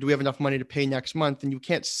make sure, do we have enough money to pay next month? And you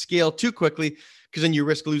can't scale too quickly because then you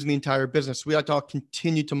risk losing the entire business. We have to all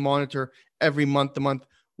continue to monitor every month to month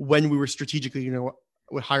when we were strategically,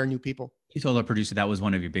 would hire new people. You told our producer that was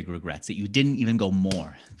one of your big regrets, that you didn't even go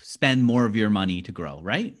more, spend more of your money to grow,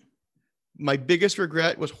 right? My biggest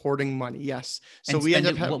regret was hoarding money. Yes. So we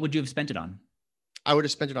ended up what would you have spent it on? I would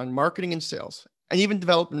have spent it on marketing and sales and even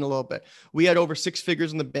development a little bit. We had over 6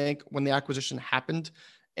 figures in the bank when the acquisition happened.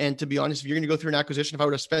 And to be honest, if you're going to go through an acquisition, if I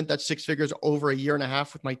would have spent that 6 figures over a year and a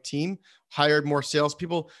half with my team, hired more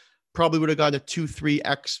salespeople, probably would have got a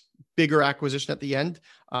 2-3x bigger acquisition at the end.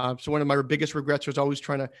 So one of my biggest regrets was always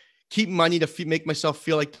trying to keep money to make myself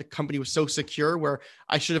feel like the company was so secure, where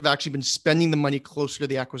I should have actually been spending the money closer to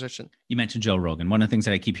the acquisition. You mentioned Joe Rogan. One of the things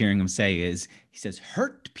that I keep hearing him say is, he says,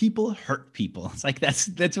 hurt people. It's like,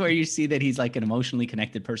 that's where you see that he's like an emotionally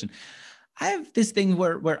connected person. I have this thing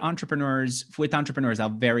where entrepreneurs, I'll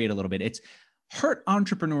vary it a little bit. It's hurt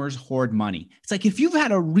entrepreneurs hoard money. It's like, if you've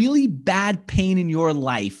had a really bad pain in your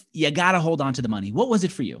life, you got to hold on to the money. What was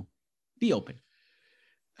it for you? Be open.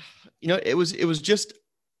 It was just,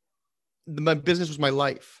 my business was my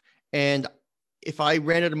life. And if I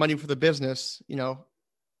ran out of money for the business,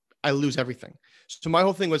 I lose everything. So my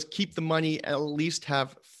whole thing was keep the money, at least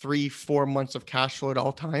have 3-4 months of cash flow at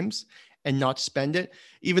all times and not spend it.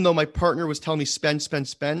 Even though my partner was telling me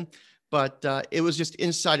spend. But it was just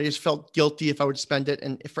inside. I just felt guilty if I would spend it.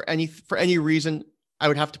 And if for any reason, I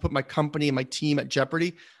would have to put my company and my team at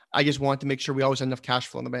jeopardy. I just wanted to make sure we always had enough cash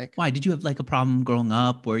flow in the bank. Why? Did you have like a problem growing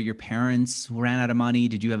up where your parents ran out of money?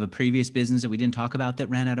 Did you have a previous business that we didn't talk about that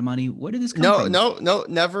ran out of money? Where did this come from? No,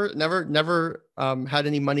 never had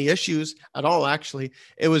any money issues at all. Actually,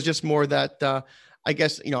 it was just more that I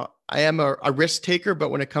guess, I am a risk taker, but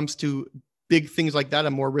when it comes to big things like that,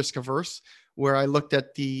 I'm more risk averse, where I looked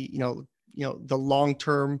at the long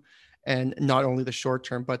term and not only the short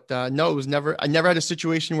term. But no, I never had a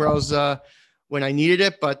situation where I was when I needed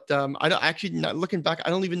it. But I don't actually, not looking back, I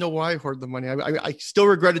don't even know why I hoarded the money. I still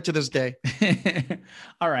regret it to this day.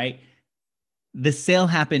 All right. The sale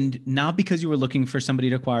happened not because you were looking for somebody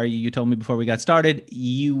to acquire you. You told me before we got started,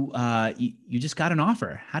 you just got an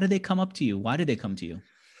offer. How did they come up to you? Why did they come to you?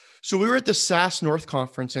 So we were at the SaaS North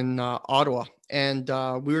conference in Ottawa, and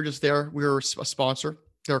we were just there. We were a sponsor.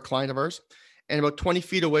 They're a client of ours. And about 20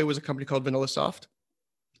 feet away was a company called VanillaSoft.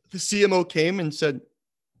 The CMO came and said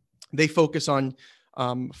they focus on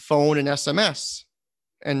phone and SMS.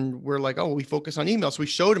 And we're like, oh, we focus on email. So we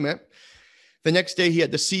showed him it. The next day he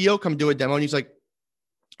had the CEO come do a demo, and he's like,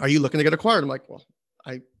 are you looking to get acquired? I'm like, well,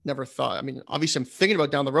 I never thought, obviously I'm thinking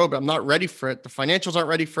about down the road, but I'm not ready for it. The financials aren't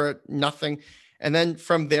ready for it, nothing. And then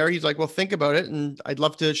from there, he's like, well, think about it. And I'd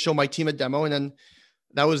love to show my team a demo. And then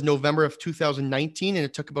that was November of 2019. And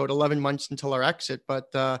it took about 11 months until our exit,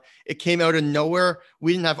 but it came out of nowhere.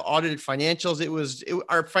 We didn't have audited financials.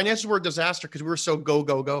 Our financials were a disaster because we were so go,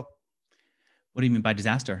 go, go. What do you mean by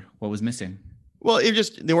disaster? What was missing? Well,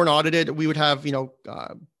 they weren't audited. We would have,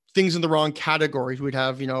 things in the wrong categories. We'd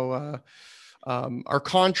have, our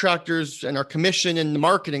contractors and our commission and the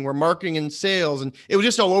marketing, we're marketing and sales, and it was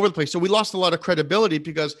just all over the place. So we lost a lot of credibility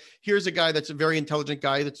because here's a guy that's a very intelligent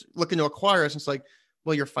guy that's looking to acquire us. And it's like,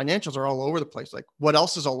 well, your financials are all over the place. Like, what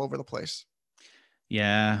else is all over the place?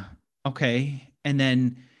 Yeah. Okay. And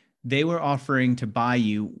then they were offering to buy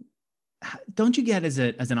you. Don't you get as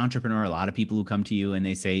an entrepreneur, a lot of people who come to you and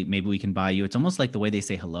they say, maybe we can buy you. It's almost like the way they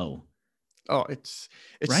say hello, Oh, it's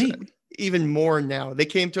right? even more now. They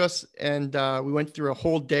came to us and we went through a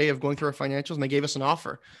whole day of going through our financials, and they gave us an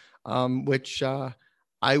offer, which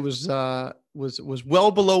I was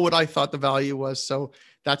well below what I thought the value was. So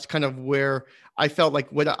that's kind of where I felt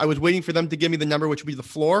like what I was waiting for them to give me the number, which would be the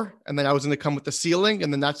floor, and then I was going to come with the ceiling,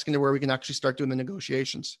 and then that's going to where we can actually start doing the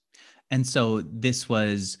negotiations. And so this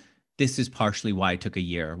is partially why it took a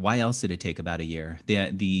year. Why else did it take about a year?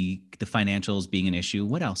 The financials being an issue.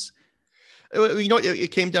 What else?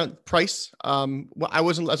 It came down price. Well, I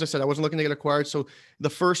wasn't, as I said, I wasn't looking to get acquired. So the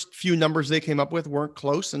first few numbers they came up with weren't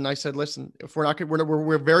close. And I said, listen, if we're not,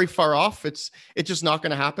 we're very far off. It's just not going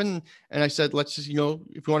to happen. And I said, let's just, if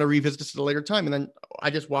you want to revisit this at a later time. And then I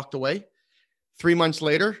just walked away. 3 months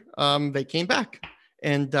later, they came back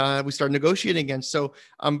and we started negotiating again. So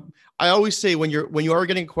I always say when you are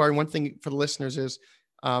getting acquired, one thing for the listeners is,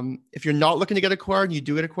 if you're not looking to get acquired and you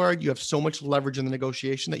do get acquired, you have so much leverage in the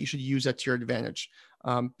negotiation that you should use that to your advantage,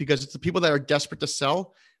 because it's the people that are desperate to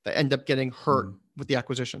sell that end up getting hurt with the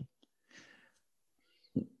acquisition.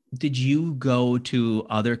 Did you go to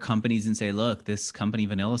other companies and say, look, this company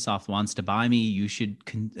VanillaSoft wants to buy me. You should,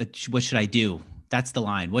 what should I do? That's the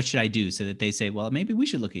line. What should I do? So that they say, well, maybe we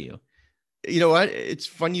should look at you. You know what? It's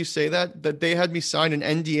funny you say that they had me sign an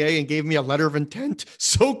NDA and gave me a letter of intent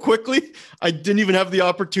so quickly. I didn't even have the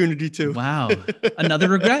opportunity to. Wow. Another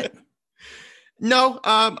regret? No,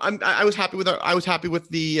 I was happy with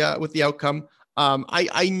the outcome.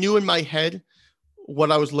 I knew in my head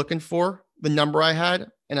what I was looking for, the number I had,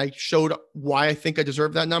 and I showed why I think I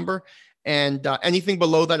deserved that number. And anything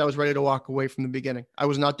below that, I was ready to walk away from the beginning. I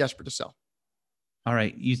was not desperate to sell. All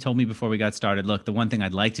right. You told me before we got started, look, the one thing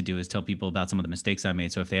I'd like to do is tell people about some of the mistakes I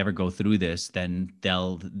made. So if they ever go through this, then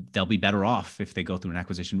they'll be better off if they go through an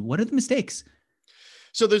acquisition. What are the mistakes?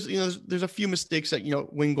 So there's a few mistakes that,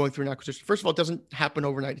 when going through an acquisition. First of all, it doesn't happen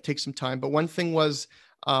overnight. It takes some time. But one thing was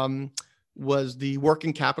the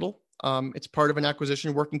working capital. It's part of an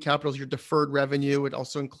acquisition. Working capital is your deferred revenue. It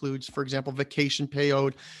also includes, for example, vacation pay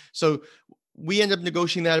owed. So we end up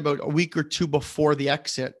negotiating that about a week or two before the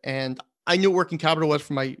exit. And I knew what working capital was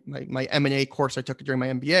from my M&A course I took during my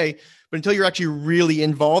MBA, but until you're actually really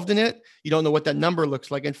involved in it, you don't know what that number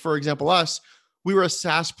looks like. And for example, we were a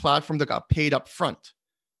SaaS platform that got paid up front.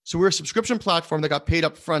 So we're a subscription platform that got paid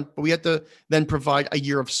up front, but we had to then provide a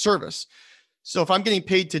year of service. So if I'm getting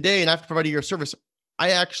paid today and I have to provide a year of service,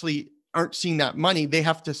 I actually aren't seeing that money. They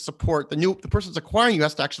have to support the person that's acquiring you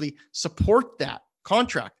has to actually support that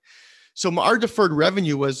contract. So our deferred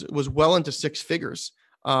revenue was well into six figures.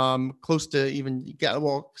 Close to even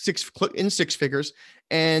six figures.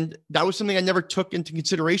 And that was something I never took into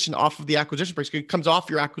consideration off of the acquisition price. It comes off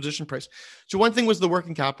your acquisition price. So one thing was the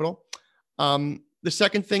working capital. The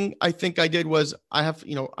second thing I think I did was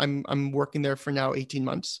I'm working there for now 18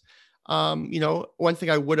 months. One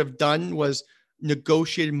thing I would have done was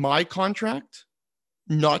negotiated my contract,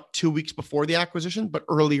 not 2 weeks before the acquisition, but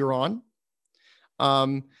earlier on.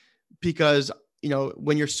 Because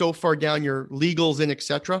when you're so far down your legals and et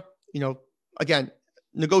cetera, again,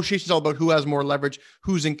 negotiations all about who has more leverage,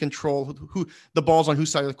 who's in control, who the ball's on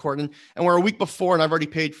whose side of the court. And we're a week before and I've already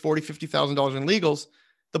paid $40,000-$50,000 in legals.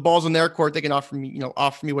 The ball's in their court. They can offer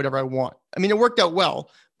me whatever I want. I mean, it worked out well,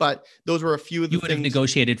 but those were a few of the things. You would have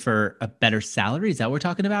negotiated for a better salary. Is that what we're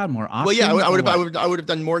talking about? More options? Well, yeah, I would have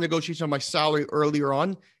done more negotiation on my salary earlier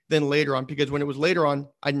on than later on, because when it was later on,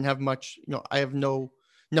 I didn't have much, I have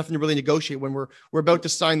nothing to really negotiate when we're about to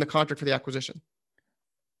sign the contract for the acquisition.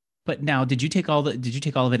 But now, did you take all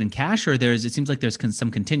of it in cash, or it seems like there's some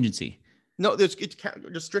contingency? No, it's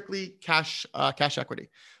just strictly cash equity.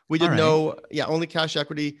 We didn't only cash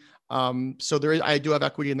equity. So I do have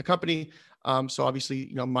equity in the company. So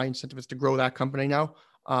obviously, my incentive is to grow that company now.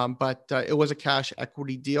 But it was a cash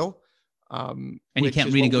equity deal. And you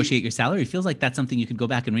can't renegotiate your salary. It feels like that's something you could go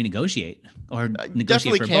back and renegotiate, or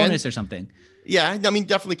negotiate for a bonus or something. Yeah, I mean,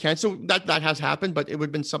 definitely can. So that has happened, but it would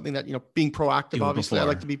have been something that, being proactive, obviously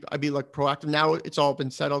I'd be proactive. Now it's all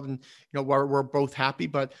been settled and, we're both happy,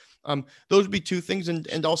 but those would be two things.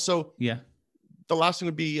 And also, the last thing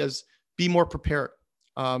would be be more prepared.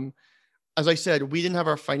 As I said, we didn't have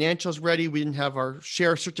our financials ready. We didn't have our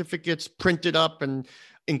share certificates printed up and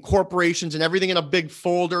incorporations and everything in a big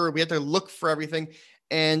folder. We had to look for everything.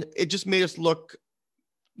 And it just made us look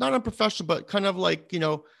not unprofessional, but kind of like,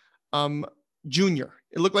 junior.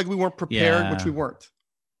 It looked like we weren't prepared, which we weren't.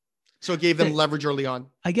 So it gave them leverage early on.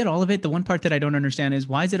 I get all of it. The one part that I don't understand is,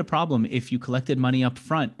 why is it a problem if you collected money up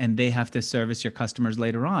front and they have to service your customers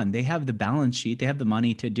later on? They have the balance sheet. They have the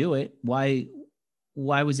money to do it. Why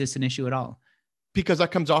was this an issue at all? Because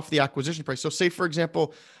that comes off the acquisition price. So say for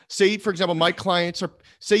example, my clients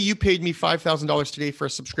say you paid me $5,000 today for a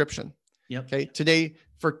subscription. Yep. Okay. Today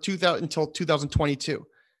for 2000 until 2022.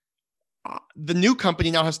 The new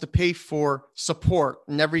company now has to pay for support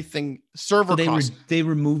and everything, server costs. They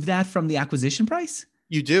remove that from the acquisition price?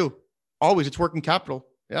 You do. Always. It's working capital.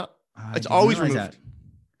 Yeah. It's always removed. That.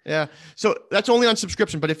 Yeah. So that's only on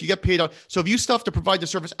subscription. But if you get paid out, so if you still have to provide the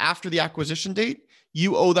service after the acquisition date,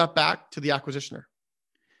 you owe that back to the acquisitioner.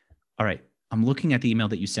 All right. I'm looking at the email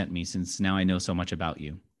that you sent me, since now I know so much about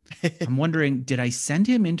you. I'm wondering, did I send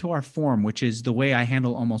him into our form, which is the way I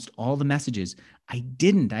handle almost all the messages? I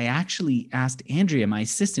didn't. I actually asked Andrea, my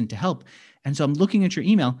assistant, to help. And so I'm looking at your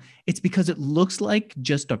email. It's because it looks like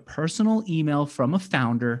just a personal email from a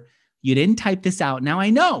founder. You didn't type this out. Now I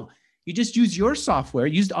know you just used your software,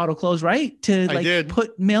 used autoclose, right? To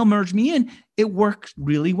put mail merge me in. It worked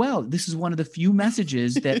really well. This is one of the few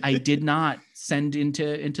messages that I did not send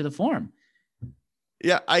into the form.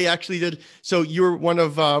 Yeah, I actually did. So you were one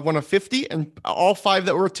of 50, and all 5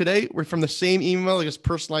 that were today were from the same email, just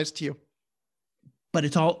personalized to you. But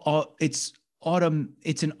it's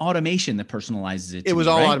it's an automation that personalizes it. It was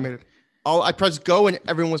all automated. I pressed go, and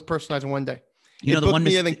everyone was personalized in one day.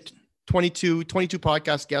 I think 22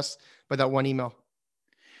 podcast guests by that one email.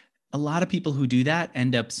 A lot of people who do that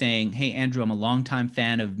end up saying, "Hey, Andrew, I'm a longtime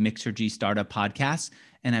fan of Mixergy Startup Podcasts."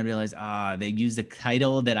 And I realized, they used a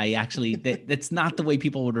title that I actually, that's not the way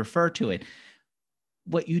people would refer to it.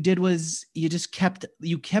 What you did was you kept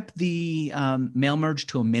the mail merge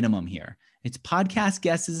to a minimum here. It's podcast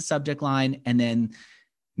guest as a subject line. And then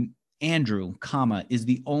Andrew, comma, is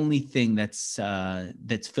the only thing that's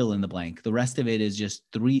fill in the blank. The rest of it is just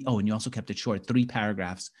 3. Oh, and you also kept it short, 3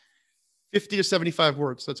 paragraphs. 50 to 75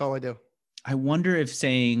 words. That's all I do. I wonder if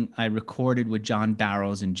saying I recorded with John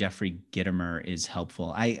Barrows and Jeffrey Gitomer is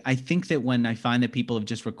helpful. I think that when I find that people have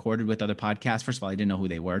just recorded with other podcasts, first of all, I didn't know who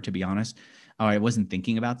they were, to be honest, or I wasn't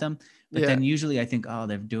thinking about them. But then usually I think,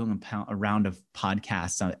 they're doing a round of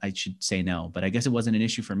podcasts. I should say no. But I guess it wasn't an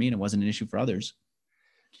issue for me, and it wasn't an issue for others.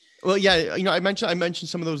 Well, yeah, I mentioned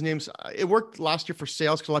some of those names. It worked last year for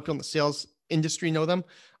sales because a lot of people in the sales industry know them,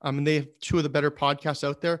 and they have 2 of the better podcasts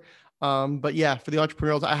out there. But yeah, for the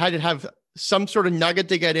entrepreneurs, I had to have some sort of nugget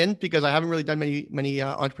to get in because I haven't really done many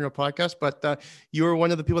entrepreneurial podcasts, but you were one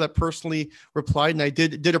of the people that personally replied, and I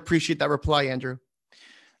did appreciate that reply, Andrew.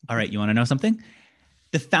 All right. You want to know something?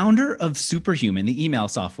 The founder of Superhuman, the email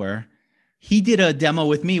software, he did a demo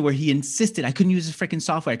with me where he insisted I couldn't use his freaking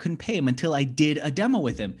software. I couldn't pay him until I did a demo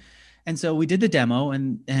with him. And so we did the demo,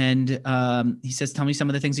 and he says, tell me some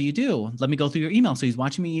of the things that you do. Let me go through your email. So he's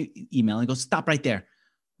watching me email and goes, stop right there.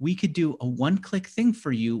 We could do a 1-click thing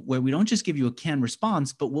for you where we don't just give you a canned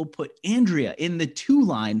response, but we'll put Andrea in the 2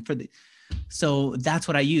 line so that's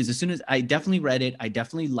what I use. As soon as I definitely read it, I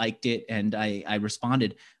definitely liked it, and I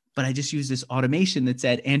responded, but I just used this automation that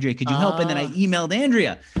said, Andrea, could you help? And then I emailed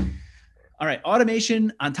Andrea. All right.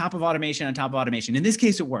 Automation on top of automation on top of automation. In this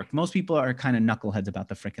case, it worked. Most people are kind of knuckleheads about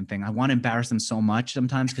the freaking thing. I want to embarrass them so much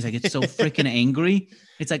sometimes because I get so freaking angry.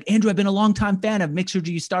 It's like, Andrew, I've been a longtime fan of Mixergy.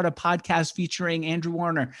 You start a podcast featuring Andrew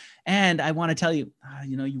Warner. And I want to tell you,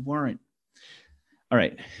 you weren't. All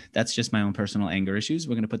right. That's just my own personal anger issues.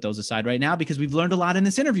 We're going to put those aside right now because we've learned a lot in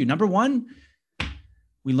this interview. Number 1,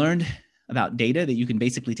 we learned about data, that you can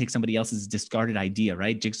basically take somebody else's discarded idea,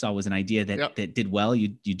 right? Jigsaw was an idea that did well. You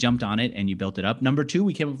jumped on it and you built it up. Number 2,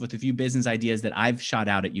 we came up with a few business ideas that I've shot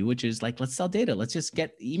out at you, which is like, let's sell data. Let's just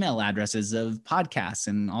get email addresses of podcasts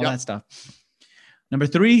and all that stuff. Number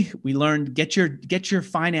 3, we learned get your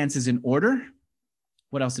finances in order.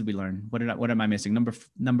 What else did we learn? What am I missing?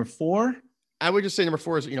 Number 4. I would just say number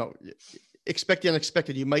 4 is, expect the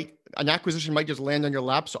unexpected. An acquisition might just land on your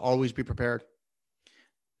lap. So always be prepared.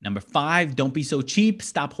 Number 5, don't be so cheap.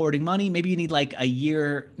 Stop hoarding money. Maybe you need like a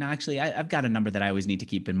year. No, actually, I've got a number that I always need to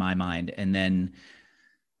keep in my mind, and then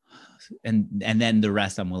the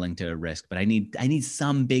rest I'm willing to risk. But I need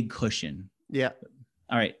some big cushion. Yeah.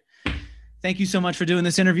 All right. Thank you so much for doing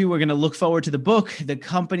this interview. We're going to look forward to the book. The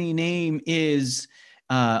company name is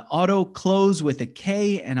Auto Close with a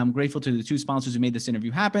K, and I'm grateful to the 2 sponsors who made this interview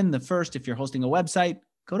happen. The first, if you're hosting a website,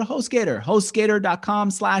 go to HostGator,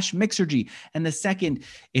 hostgator.com/Mixergy. And the second,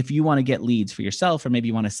 if you want to get leads for yourself, or maybe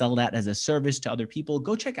you want to sell that as a service to other people,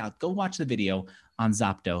 go watch the video on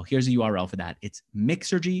Zopto. Here's a URL for that. It's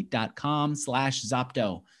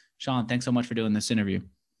Mixergy.com/Zopto. Sean, thanks so much for doing this interview.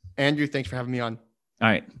 Andrew, thanks for having me on. All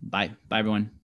right. Bye. Bye, everyone.